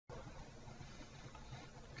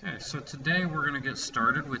Okay, so today we're going to get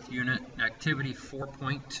started with Unit Activity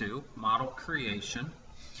 4.2, Model Creation.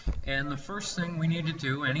 And the first thing we need to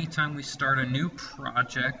do anytime we start a new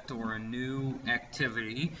project or a new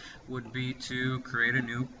activity would be to create a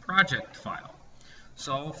new project file.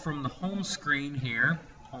 So from the home screen here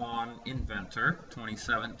on Inventor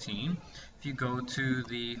 2017, if you go to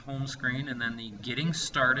the home screen and then the Getting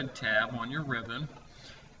Started tab on your ribbon,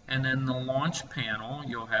 and then the Launch panel,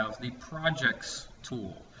 you'll have the Projects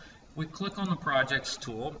tool. If we click on the Projects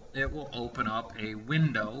tool, it will open up a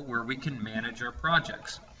window where we can manage our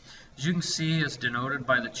projects. As you can see, as denoted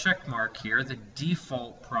by the check mark here, the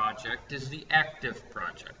default project is the active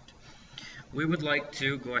project. We would like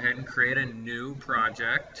to go ahead and create a new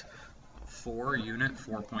project for Unit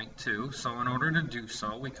 4.2. So in order to do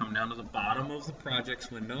so, we come down to the bottom of the Projects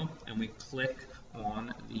window and we click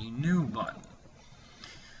on the New button.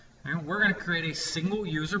 And we're going to create a single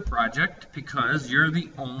user project because you're the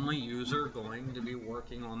only user going to be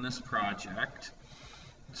working on this project.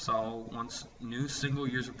 So once new single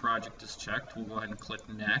user project is checked, we'll go ahead and click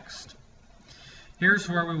Next. Here's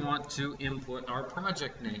where we want to input our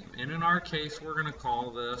project name. And in our case, we're going to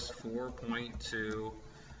call this 4.2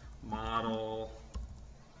 Model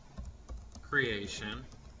Creation.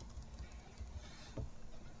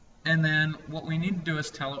 And then what we need to do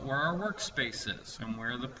is tell it where our workspace is and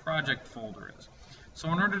where the project folder is.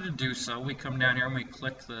 So in order to do so, we come down here and we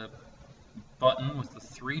click the button with the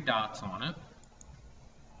 3 dots on it.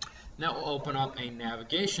 That will open up a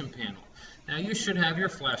navigation panel. Now you should have your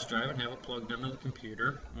flash drive and have it plugged into the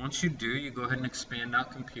computer. Once you do, you go ahead and expand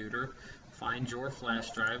out computer, find your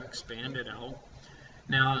flash drive, expand it out.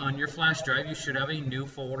 Now on your flash drive, you should have a new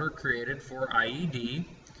folder created for IED.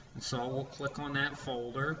 And so we'll click on that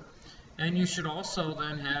folder, and you should also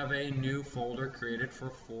then have a new folder created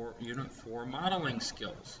for Unit 4 modeling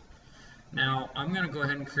skills. Now I'm going to go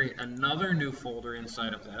ahead and create another new folder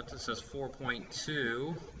inside of that says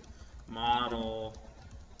 4.2 Model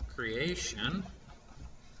Creation,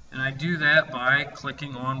 and I do that by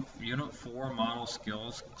clicking on Unit 4 Model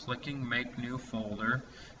Skills, clicking Make New Folder,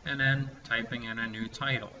 and then typing in a new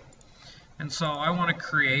title. And so I want to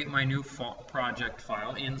create my new project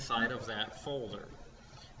file inside of that folder.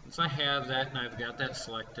 Once I have that and I've got that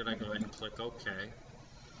selected, I go ahead and click OK.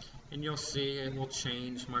 And you'll see it will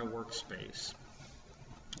change my workspace.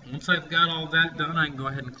 Once I've got all that done, I can go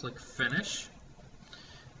ahead and click Finish.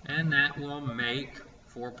 And that will make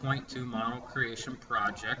 4.2 Model Creation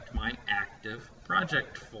Project my active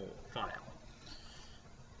project file.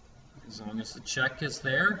 As long as the check is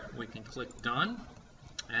there, we can click Done.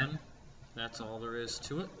 And that's all there is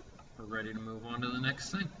to it. We're ready to move on to the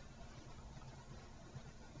next thing.